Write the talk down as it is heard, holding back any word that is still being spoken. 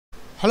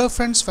Hello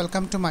friends,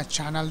 welcome to my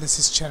channel. This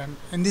is Charan.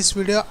 In this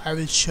video I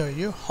will show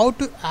you how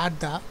to add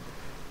the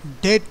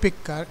date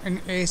picker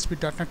in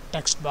ASP.NET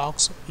text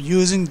box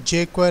using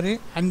jQuery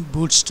and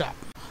Bootstrap.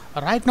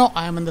 Right now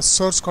I am in the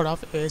source code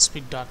of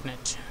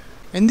ASP.NET.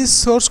 In this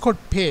source code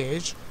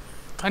page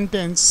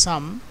contains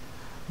some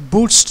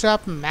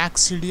Bootstrap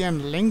max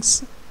CDN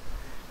links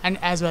and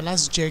as well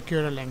as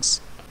jQuery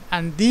links.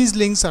 And these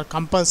links are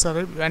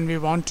compulsory when we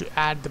want to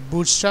add the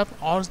Bootstrap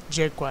or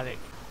jQuery.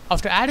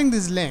 After adding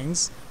these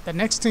links, the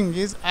next thing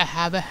is I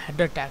have a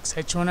header tags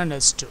h1 and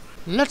h2.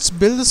 Let's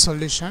build the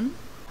solution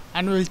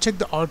and we'll check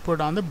the output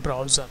on the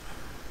browser.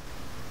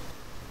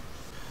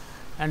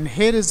 And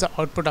here is the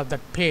output of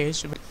that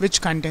page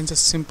which contains a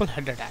simple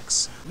header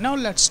tags. Now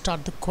let's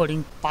start the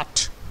coding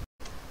part.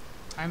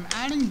 I'm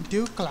adding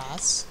div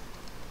class.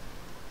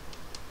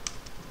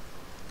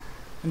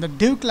 In the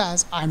div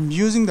class I'm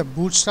using the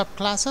Bootstrap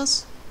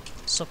classes.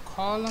 So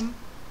column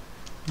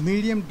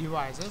medium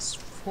devices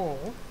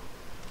 4,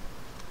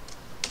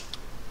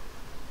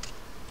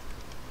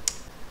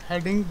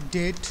 heading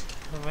date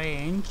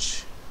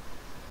range,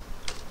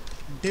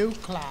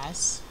 div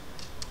class,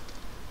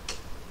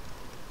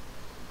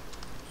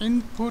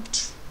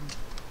 input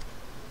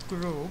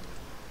group,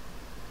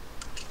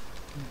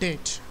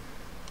 date.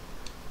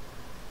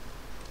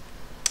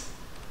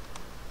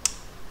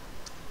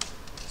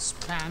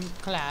 Span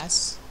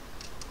class,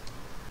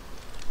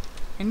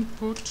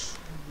 input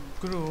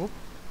group,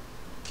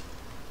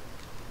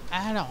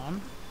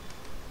 add-on.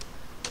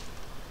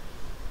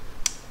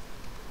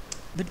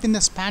 Between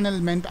the span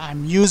element I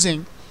am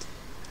using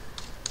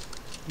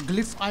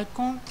glyph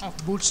icon of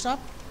Bootstrap,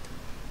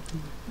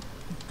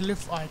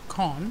 glyph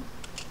icon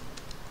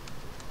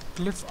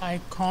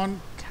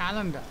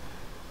calendar,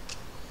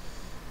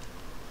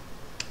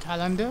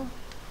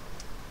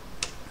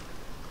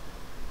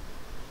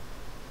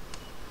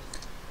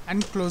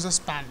 and close the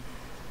span.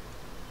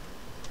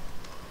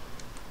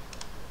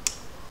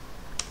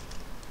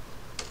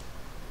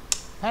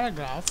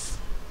 Paragraph.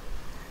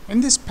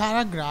 In this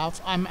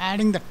paragraph, I'm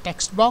adding the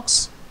text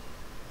box.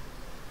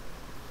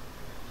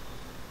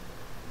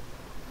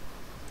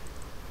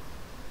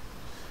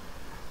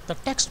 The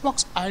text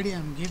box ID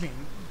I'm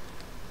giving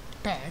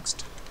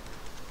text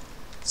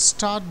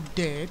start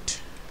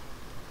date,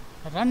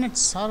 run at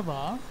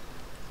server,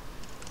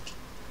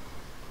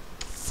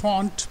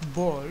 font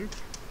bold,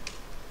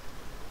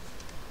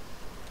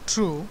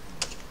 true,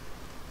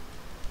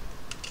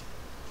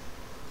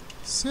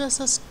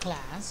 CSS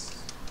class,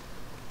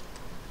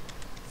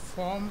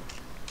 form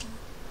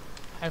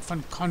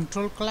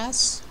 -control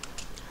class,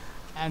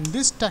 and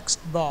this text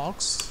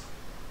box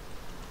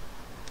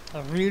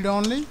read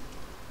only,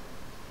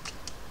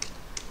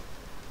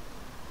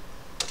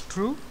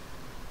 true,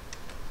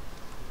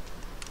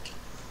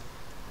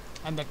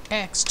 and the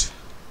text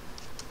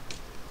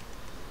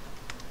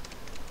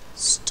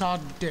start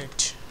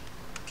date.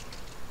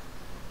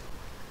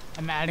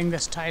 I'm adding the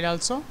style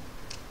also,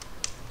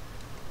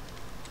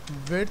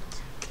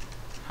 width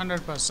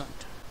 100%.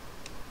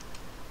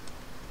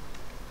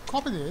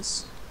 Copy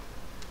this.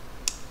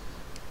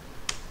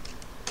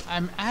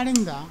 I'm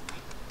adding the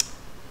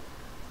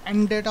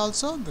end date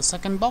also, the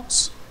second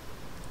box,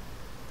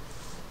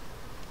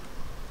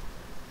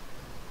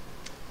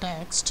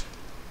 text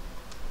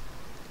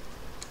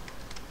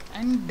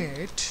end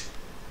date.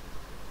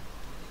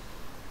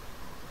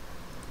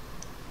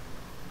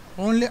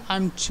 Only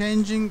I'm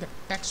changing the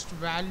text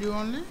value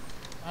only,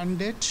 end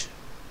date.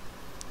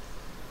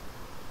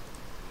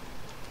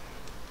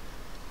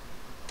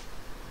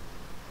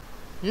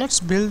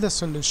 Let's build the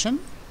solution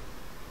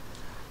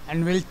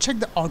and we'll check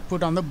the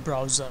output on the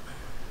browser.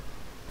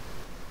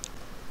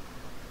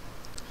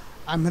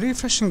 I'm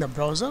refreshing the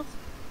browser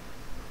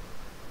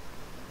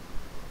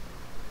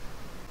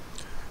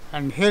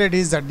and here it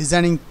is. The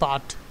designing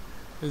part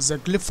is a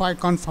glyph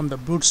icon from the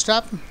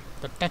Bootstrap,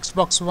 the text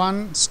box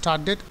 1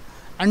 start date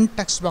and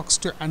text box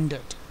 2 end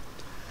date.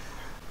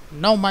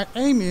 Now my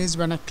aim is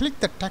when I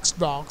click the text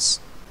box,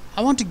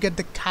 I want to get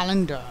the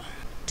calendar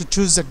to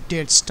choose the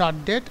date,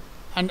 start date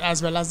and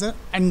as well as the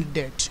end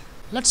date.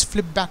 Let's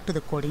flip back to the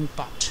coding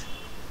part.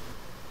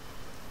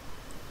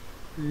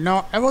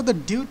 Now about the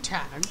div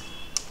tag,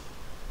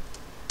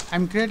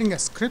 I'm creating a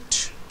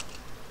script,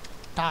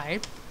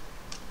 type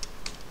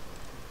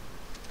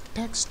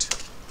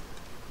text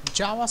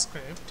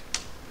javascript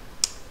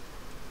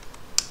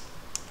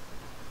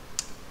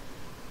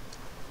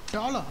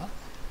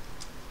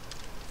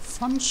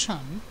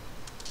 $function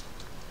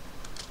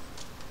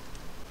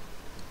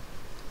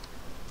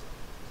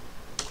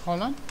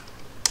colon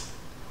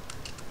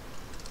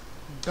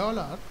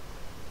dollar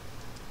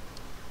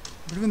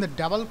between the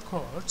double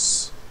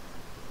quotes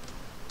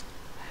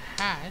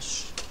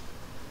hash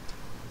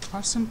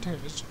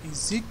percentage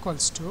is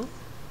equals to.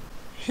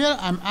 Here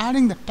I'm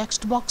adding the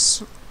text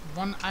box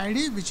 1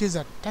 ID which is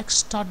a text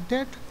start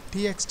date,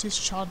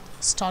 txt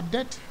start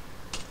date,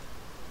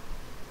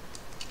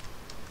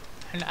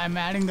 and I'm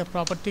adding the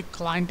property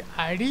client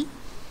ID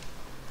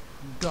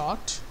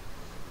dot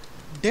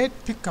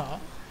Datepicker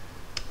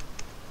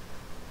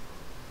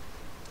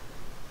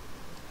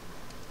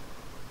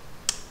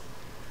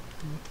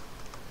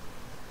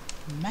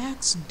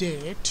max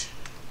date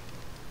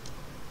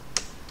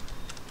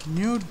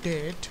new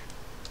date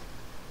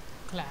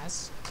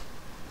class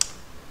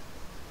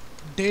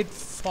date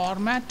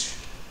format.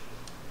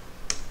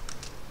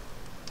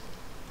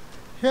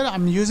 Here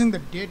I'm using the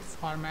date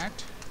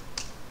format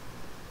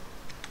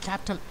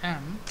capital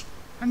M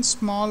and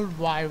small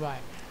yy.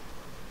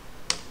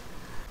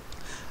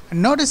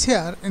 And notice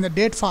here in the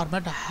date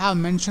format I have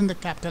mentioned the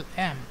capital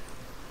M.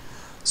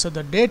 So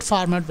the date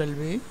format will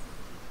be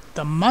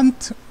the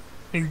month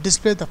will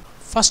display the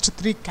first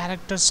 3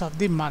 characters of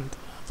the month.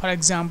 For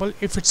example,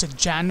 if it's a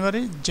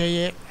January,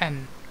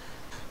 JAN.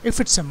 If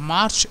it's a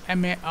March,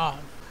 MAR.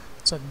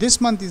 So this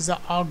month is the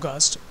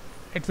August,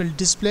 it will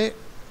display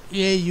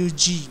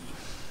AUG.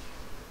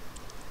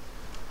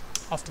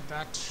 After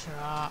that,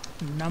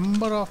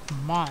 number of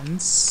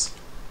months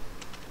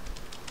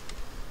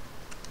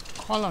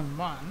colon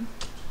 1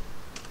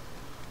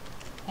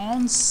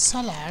 on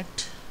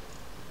select,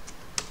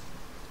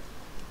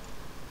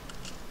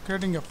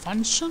 creating a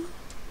function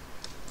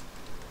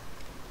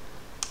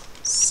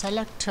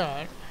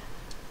selected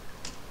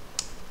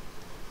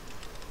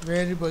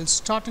variable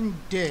starting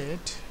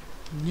date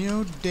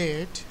new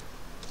date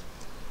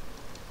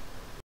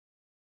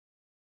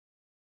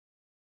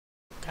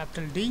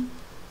capital D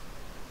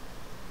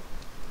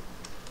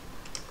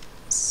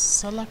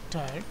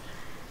selected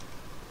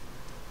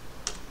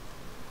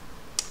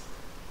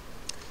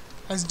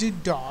sd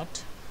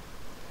dot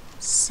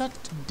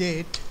set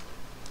date,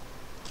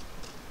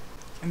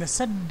 and the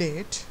set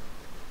date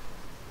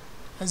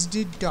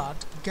sd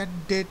dot get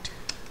date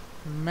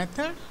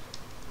method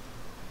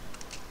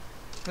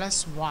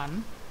plus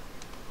 1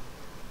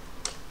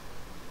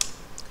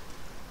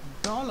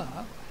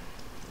 dollar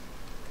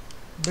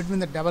between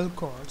the double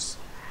quotes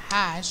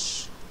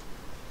hash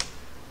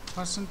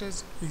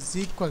percentage is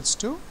equals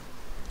to.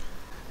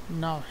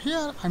 Now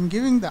here I'm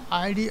giving the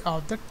ID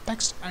of the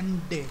text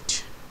and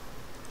date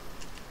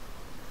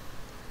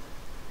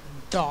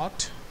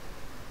dot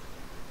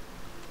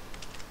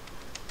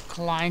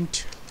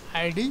client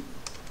ID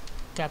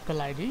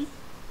capital ID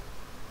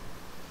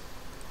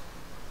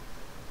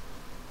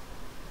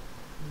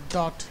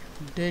dot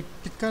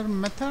Datepicker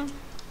method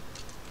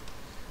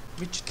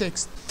which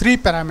takes 3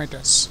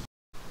 parameters.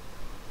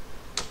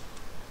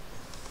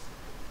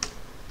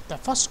 The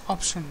first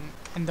option,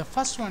 and the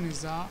first one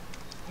is the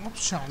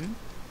option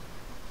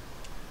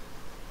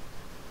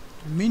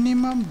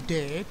minimum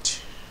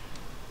date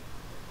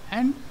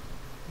and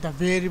the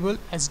variable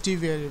SD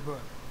variable.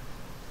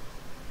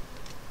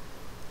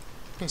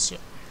 Paste here.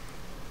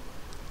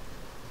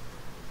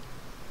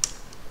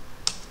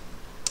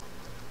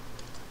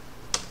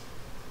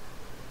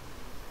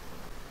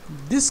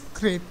 This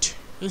script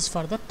is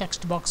for the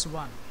text box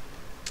 1.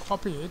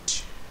 Copy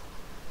it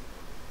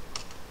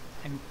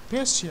and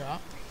paste here.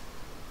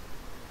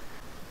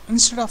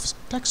 Instead of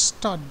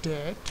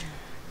text.date,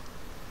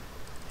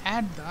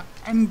 add the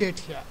end date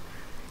here,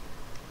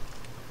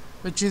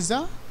 which is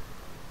the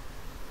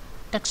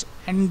text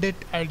end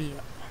date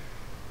idea.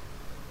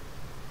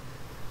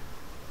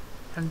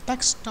 And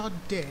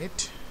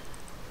text.date,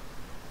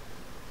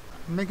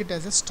 make it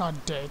as a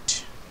start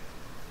date.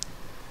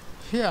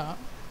 Here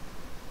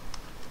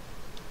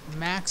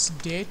max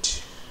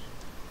date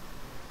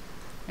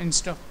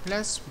instead of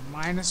plus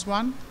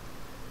 -1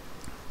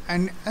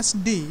 and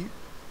SD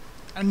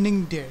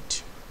ending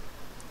date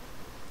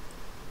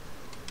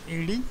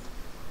ed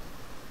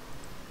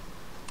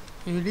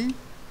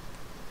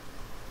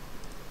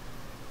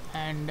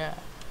and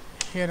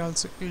here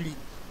also ed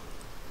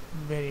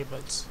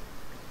variables.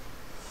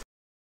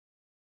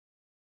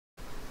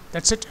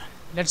 That's it.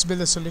 Let's build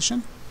the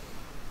solution.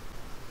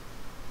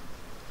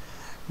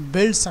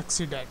 Build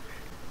succeeded.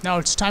 Now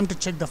it's time to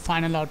check the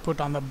final output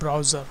on the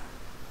browser.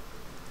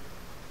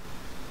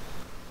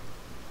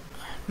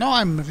 Now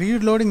I'm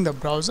reloading the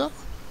browser.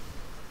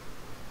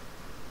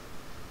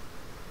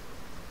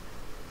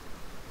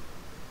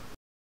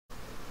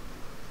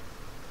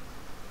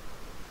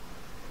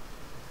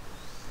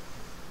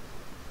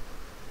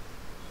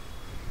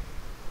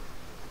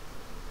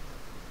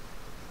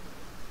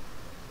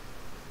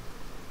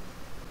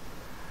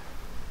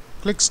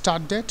 Click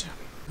start date.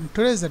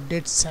 Today is the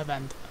date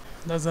 7th.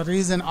 There's a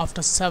reason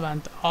after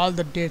 7th all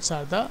the dates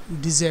are the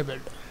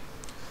disabled.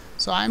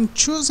 So I'm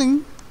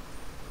choosing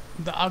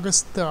the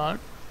August 3rd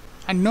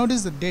and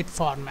notice the date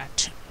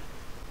format.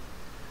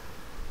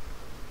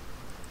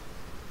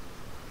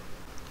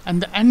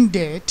 And the end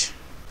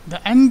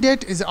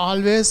date is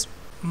always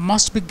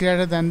must be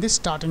greater than the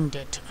starting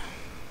date.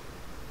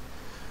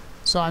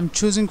 So I'm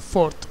choosing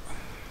 4th,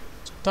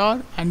 so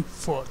 3rd and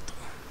 4th,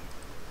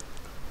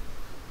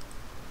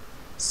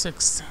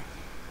 6th.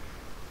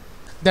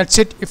 That's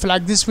it. If you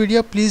like this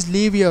video, please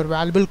leave your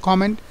valuable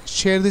comment,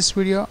 share this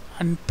video,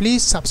 and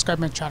please subscribe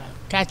my channel.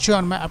 Catch you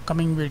on my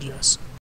upcoming videos.